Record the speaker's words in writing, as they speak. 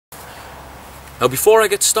Now before I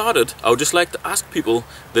get started, I would just like to ask people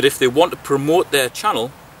that if they want to promote their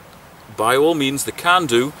channel, by all means they can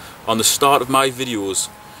do on the start of my videos.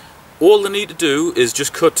 All they need to do is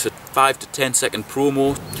just cut a 5 to 10 second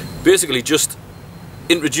promo. Basically just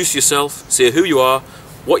introduce yourself, say who you are,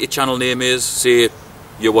 what your channel name is, say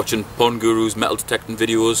you're watching Pondguru's metal detecting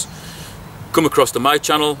videos. Come across to my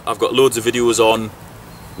channel, I've got loads of videos on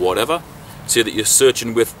whatever. Say that you're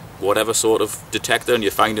searching with whatever sort of detector and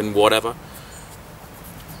you're finding whatever.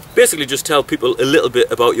 Basically just tell people a little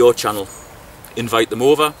bit about your channel. Invite them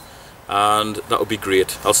over and that would be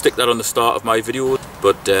great. I'll stick that on the start of my video,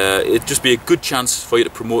 but it'd just be a good chance for you to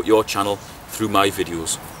promote your channel through my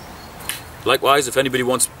videos. Likewise, if anybody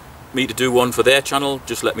wants me to do one for their channel,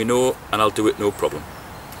 just let me know and I'll do it no problem.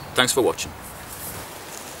 Thanks for watching.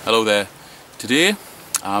 Hello there. Today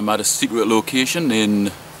I'm at a secret location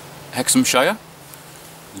in Hexhamshire.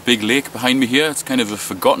 There's a big lake behind me here. It's kind of a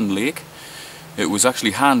forgotten lake. It was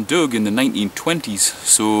actually hand dug in the 1920s,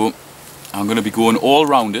 so I'm going to be going all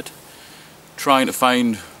around it trying to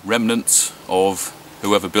find remnants of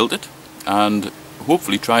whoever built it and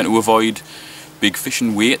hopefully trying to avoid big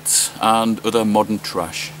fishing weights and other modern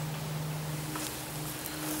trash.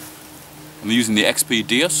 I'm using the XP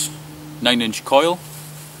Deus 9-inch coil.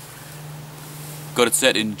 Got it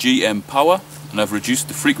set in GM power and I've reduced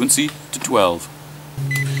the frequency to 12.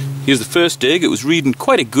 Here's the first dig. It was reading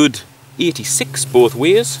quite a good 86 both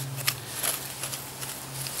ways.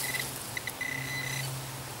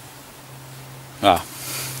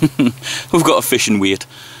 We've got a fishing weight.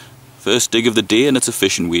 First dig of the day and it's a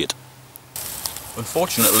fishing weight.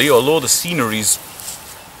 Unfortunately, although the scenery's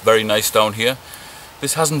very nice down here,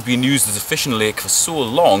 this hasn't been used as a fishing lake for so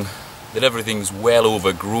long that everything's well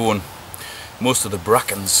overgrown. Most of the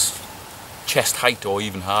bracken's chest height or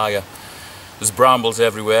even higher. There's brambles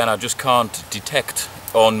everywhere and I just can't detect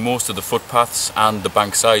on most of the footpaths and the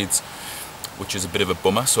bank sides, which is a bit of a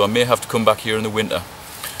bummer, so I may have to come back here in the winter.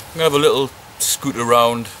 I'm going to have a little scoot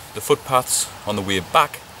around the footpaths on the way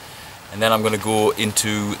back, and then I'm going to go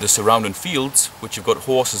into the surrounding fields which have got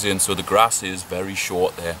horses in, so the grass is very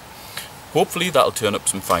short there. Hopefully that'll turn up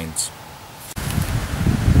some finds.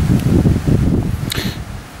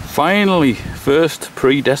 Finally, first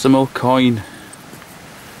pre-decimal coin.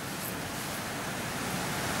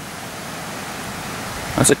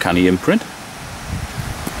 That's a canny imprint.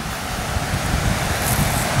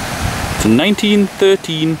 It's a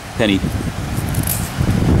 1913 penny.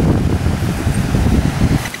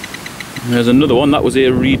 There's another one, that was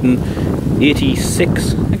a reading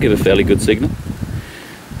 86. I give a fairly good signal.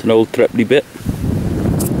 It's an old threepenny bit.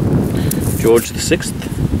 George the 6th.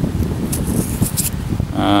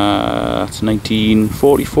 That's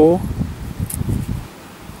 1944.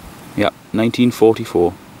 Yeah,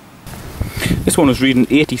 1944. This one was reading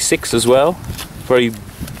 86 as well. Very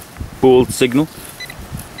bold signal.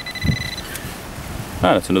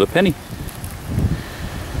 Ah, that's another penny.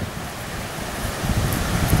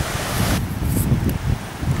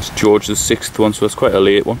 It's George the 6th one, so it's quite a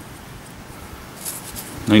late one.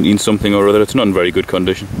 19 something or other. It's not in very good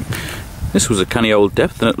condition. This was a canny old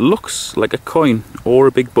depth and it looks like a coin or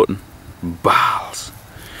a big button. Balls.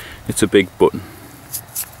 It's a big button.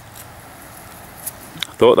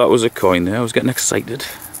 Thought that was a coin there, I was getting excited.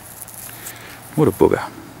 What a bugger.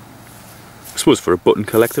 I suppose for a button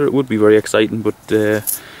collector it would be very exciting, but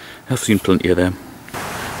I've seen plenty of them.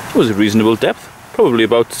 It was a reasonable depth, probably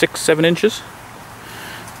about 6-7 inches.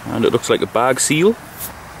 And it looks like a bag seal.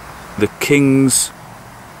 The King's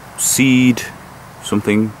Seed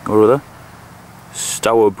something or other.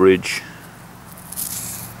 Stourbridge.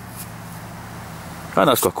 And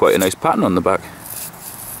that's got quite a nice pattern on the back.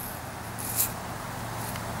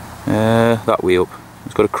 That way up.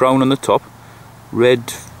 It's got a crown on the top. Red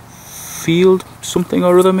field something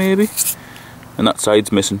or other maybe. And that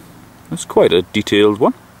side's missing. That's quite a detailed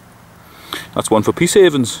one. That's one for peace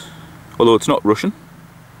havens. Although it's not Russian.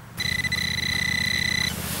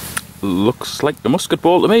 Looks like the musket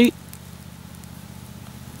ball to me.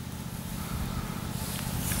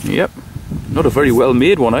 Yep. Not a very well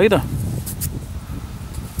made one either.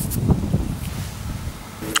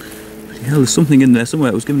 Hell, there's something in there somewhere.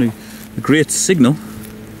 It was giving a great signal.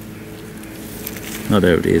 Oh,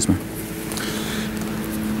 there it is, man.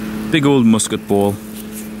 Big old musket ball.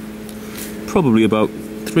 Probably about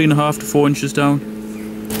 3.5 to 4 inches down.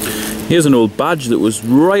 Here's an old badge that was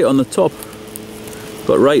right on the top.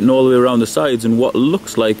 Got writing all the way around the sides and what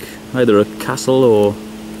looks like either a castle or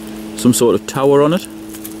some sort of tower on it.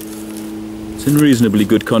 It's in reasonably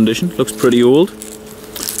good condition. Looks pretty old.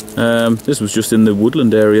 This was just in the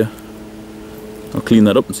woodland area. I'll clean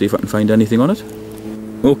that up and see if I can find anything on it.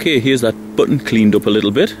 Okay, here's that button cleaned up a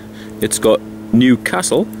little bit. It's got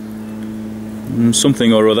Newcastle,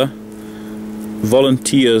 something or other,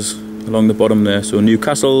 volunteers along the bottom there. So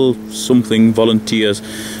Newcastle something volunteers,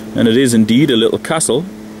 and it is indeed a little castle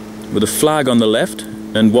with a flag on the left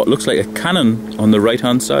and what looks like a cannon on the right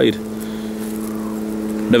hand side.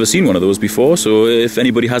 Never seen one of those before, so if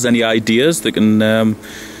anybody has any ideas they can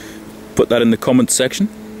put that in the comments section.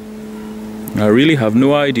 I really have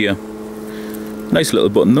no idea. Nice little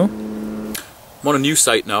button though. I'm on a new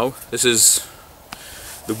site now. This is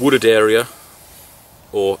the wooded area,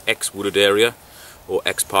 or ex-wooded area, or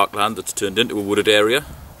ex-parkland that's turned into a wooded area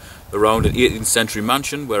around an 18th century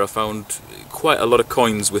mansion where I found quite a lot of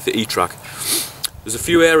coins with the E-track. There's a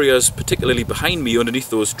few areas, particularly behind me underneath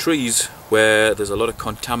those trees, where there's a lot of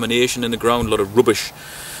contamination in the ground, a lot of rubbish.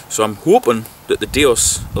 So I'm hoping that the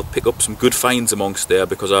Deus will pick up some good finds amongst there,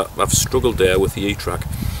 because I've struggled there with the E-track.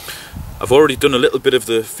 I've already done a little bit of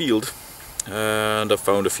the field and I've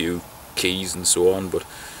found a few keys and so on, but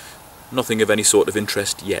nothing of any sort of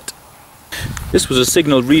interest yet. This was a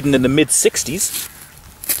signal reading in the mid-60s,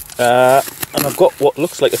 and I've got what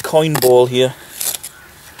looks like a coin ball here.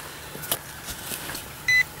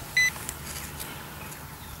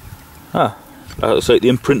 Ah, that looks like the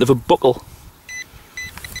imprint of a buckle.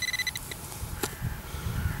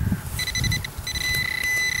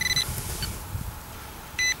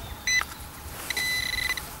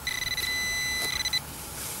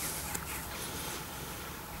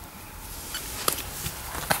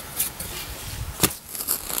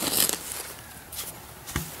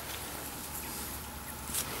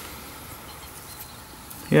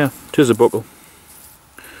 Yeah, it is a buckle.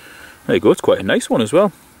 There you go, it's quite a nice one as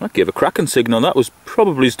well. That gave a cracking signal. That was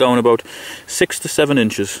probably down about 6 to 7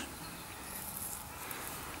 inches.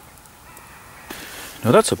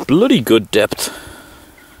 Now that's a bloody good depth.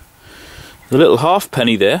 There's a little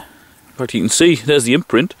halfpenny there. In fact, you can see, there's the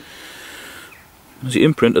imprint. There's the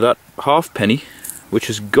imprint of that halfpenny, which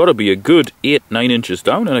has got to be a good 8-9 inches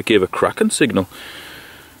down, and it gave a cracking signal.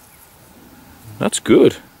 That's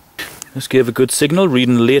good. This gave a good signal,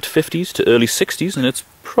 reading late 50s to early 60s, and it's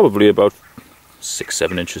probably about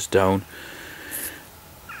 6-7 inches down.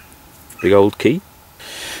 Big old key.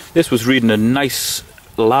 This was reading a nice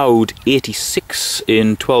loud 86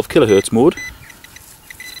 in 12 kilohertz mode.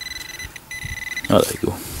 Oh, there you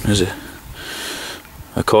go. There's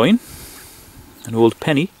a coin, an old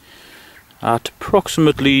penny, at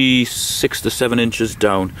approximately 6 to 7 inches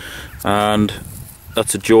down, and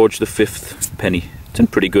that's a George V penny. It's in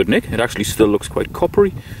pretty good nick. It actually still looks quite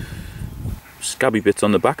coppery. Scabby bits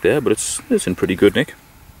on the back there, but it's in pretty good nick.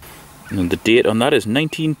 And the date on that is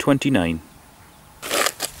 1929.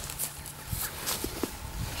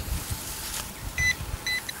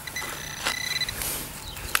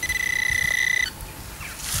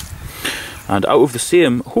 And out of the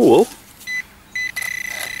same hole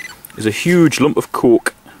is a huge lump of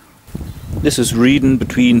coke. This is reading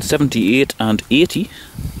between 78 and 80.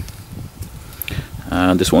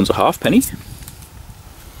 And this one's a halfpenny.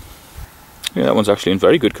 Yeah, that one's actually in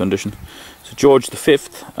very good condition. It's a George V,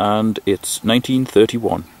 and it's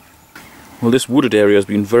 1931. Well, this wooded area has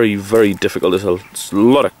been very, very difficult. There's a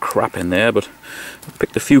lot of crap in there, but I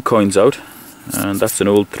picked a few coins out, and that's an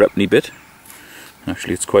old threepenny bit.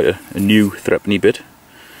 Actually, it's quite a new threepenny bit.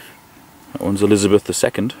 That one's Elizabeth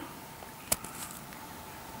II.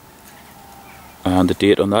 And the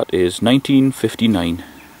date on that is 1959.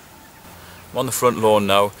 I'm on the front lawn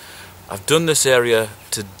now. I've done this area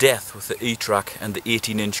to death with the E-track and the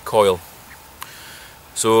 18-inch coil.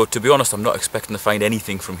 So to be honest, I'm not expecting to find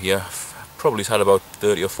anything from here. I've probably had about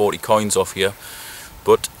 30 or 40 coins off here,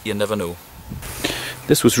 but you never know.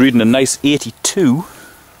 This was reading a nice 82,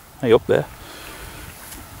 hey, up there,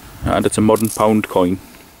 and it's a modern pound coin.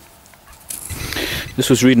 This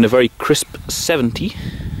was reading a very crisp 70,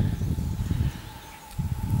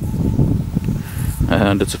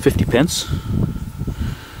 and it's a 50 pence.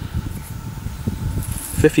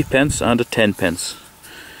 50 pence and a 10 pence.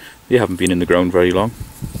 They haven't been in the ground very long.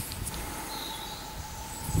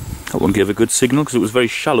 That one gave a good signal because it was very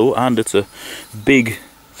shallow, and it's a big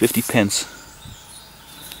 50 pence.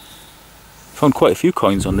 Found quite a few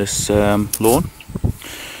coins on this lawn.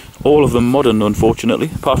 All of them modern,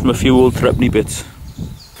 unfortunately, apart from a few old threepenny bits.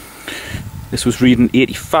 This was reading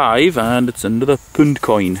 85, and it's another pound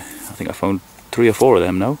coin. I think I found 3 or 4 of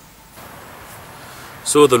them now.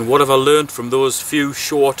 So then, what have I learnt from those few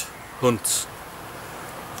short hunts?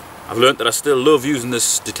 I've learnt that I still love using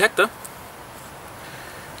this detector.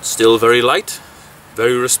 It's still very light,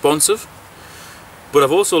 very responsive. But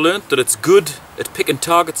I've also learnt that it's good at picking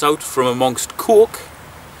targets out from amongst coke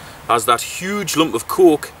as that huge lump of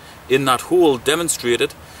coke in that hole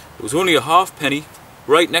demonstrated. It was only a halfpenny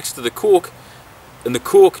right next to the coke, and the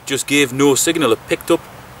coke just gave no signal. It picked up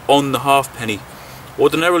on the halfpenny.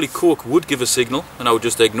 Ordinarily coke would give a signal and I would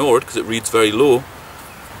just ignore it because it reads very low,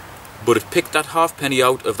 but it picked that halfpenny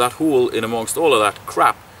out of that hole in amongst all of that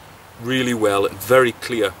crap really well and very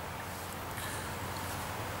clear.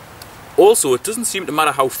 Also, it doesn't seem to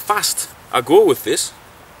matter how fast I go with this.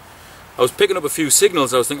 I was picking up a few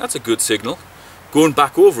signals, I was thinking that's a good signal. Going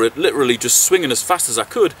back over it, literally just swinging as fast as I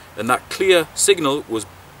could, and that clear signal was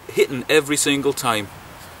hitting every single time.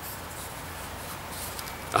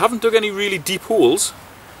 I haven't dug any really deep holes,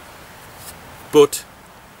 but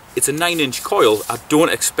it's a 9-inch coil. I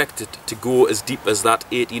don't expect it to go as deep as that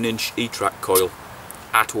 18-inch E-track coil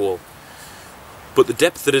at all. But the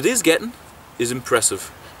depth that it is getting is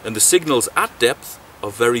impressive, and the signals at depth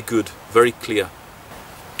are very good, very clear.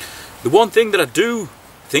 The one thing that I do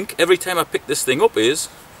think every time I pick this thing up is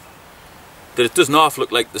that it doesn't half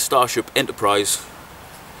look like the Starship Enterprise,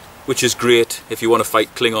 which is great if you want to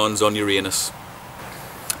fight Klingons on Uranus.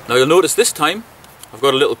 Now you'll notice this time I've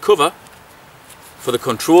got a little cover for the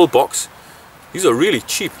control box. These are really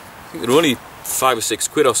cheap. I think they're only 5 or 6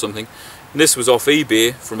 quid or something. And this was off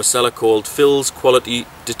eBay from a seller called Phil's Quality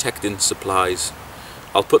Detecting Supplies.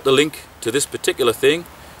 I'll put the link to this particular thing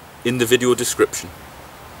in the video description.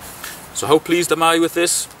 So how pleased am I with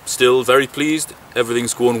this? Still very pleased.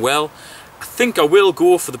 Everything's going well. I think I will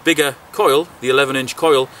go for the bigger coil, the 11-inch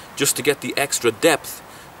coil, just to get the extra depth,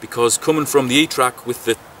 because coming from the E-track with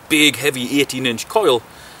the big heavy 18-inch coil,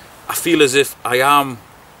 I feel as if I am,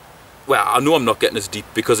 well, I know I'm not getting as deep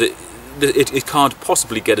because it can't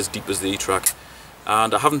possibly get as deep as the E-track,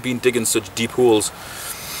 and I haven't been digging such deep holes.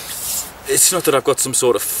 It's not that I've got some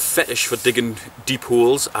sort of fetish for digging deep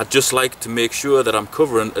holes. I just like to make sure that I'm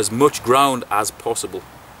covering as much ground as possible,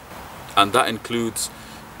 and that includes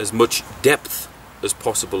as much depth as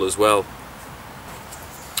possible as well.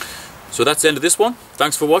 So that's the end of this one.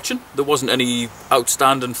 Thanks for watching. There wasn't any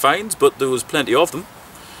outstanding finds, but there was plenty of them.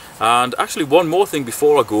 And actually one more thing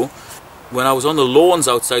before I go. When I was on the lawns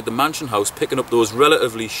outside the mansion house picking up those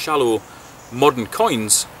relatively shallow modern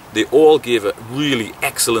coins, they all gave a really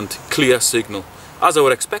excellent clear signal, as I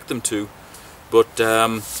would expect them to. But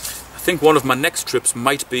I think one of my next trips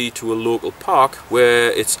might be to a local park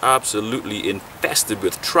where it's absolutely infested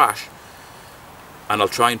with trash, and I'll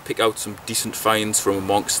try and pick out some decent finds from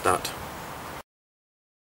amongst that.